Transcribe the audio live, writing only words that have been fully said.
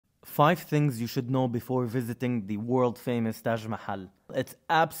5 things you should know before visiting the world-famous Taj Mahal. It's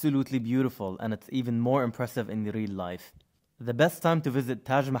absolutely beautiful and it's even more impressive in real life. The best time to visit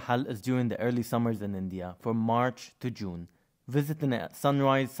Taj Mahal is during the early summers in India, from March to June. Visiting at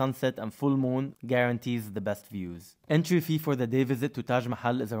sunrise, sunset and full moon guarantees the best views. Entry fee for the day visit to Taj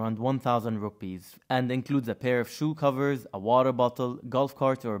Mahal is around 1,000 rupees and includes a pair of shoe covers, a water bottle, golf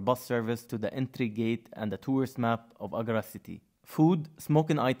cart or bus service to the entry gate and a tourist map of Agra city. Food,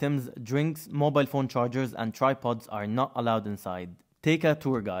 smoking items, drinks, mobile phone chargers and tripods are not allowed inside. Take a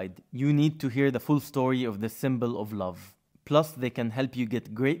tour guide. You need to hear the full story of this symbol of love. Plus, they can help you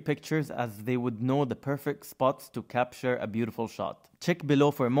get great pictures as they would know the perfect spots to capture a beautiful shot. Check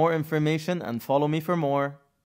below for more information and follow me for more.